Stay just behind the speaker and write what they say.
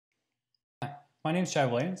My name is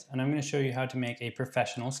Chad Williams, and I'm going to show you how to make a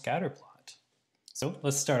professional scatter plot. So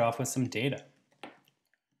let's start off with some data.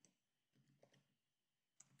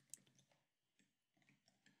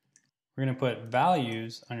 We're going to put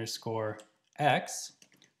values underscore x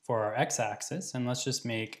for our x-axis, and let's just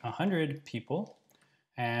make 100 people,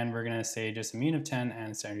 and we're going to say just a mean of 10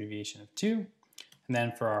 and standard deviation of 2. And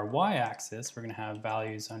then for our y-axis, we're going to have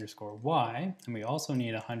values underscore y, and we also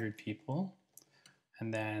need 100 people.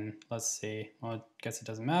 And then let's say, well, I guess it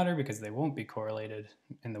doesn't matter because they won't be correlated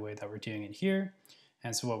in the way that we're doing it here.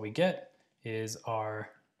 And so what we get is our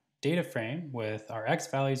data frame with our x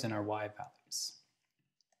values and our y values.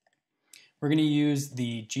 We're going to use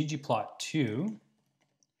the ggplot2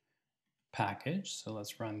 package. So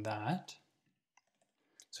let's run that.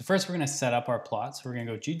 So first we're going to set up our plot. So we're going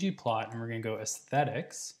to go ggplot and we're going to go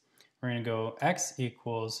aesthetics. We're going to go x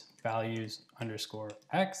equals values underscore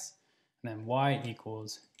x. And then y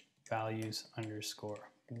equals values underscore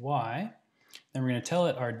y. Then we're going to tell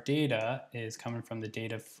it our data is coming from the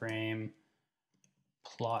data frame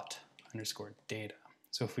plot underscore data.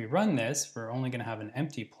 So if we run this, we're only going to have an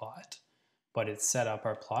empty plot, but it's set up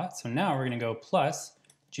our plot. So now we're going to go plus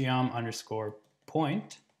geom underscore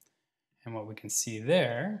point. And what we can see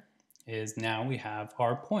there is now we have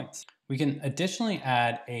our points. We can additionally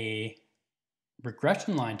add a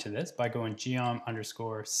regression line to this by going geom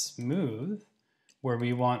underscore smooth, where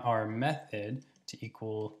we want our method to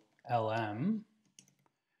equal lm. And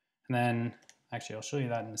then, actually I'll show you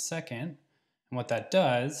that in a second. And what that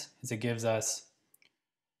does is it gives us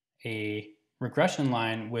a regression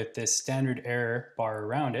line with this standard error bar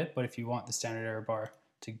around it. But if you want the standard error bar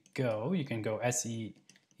to go, you can go se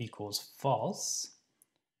equals false.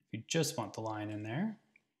 If you just want the line in there.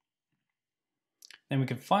 Then we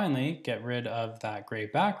can finally get rid of that gray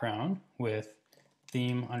background with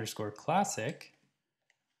theme underscore classic.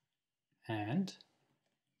 And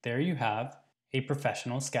there you have a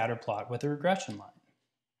professional scatter plot with a regression line.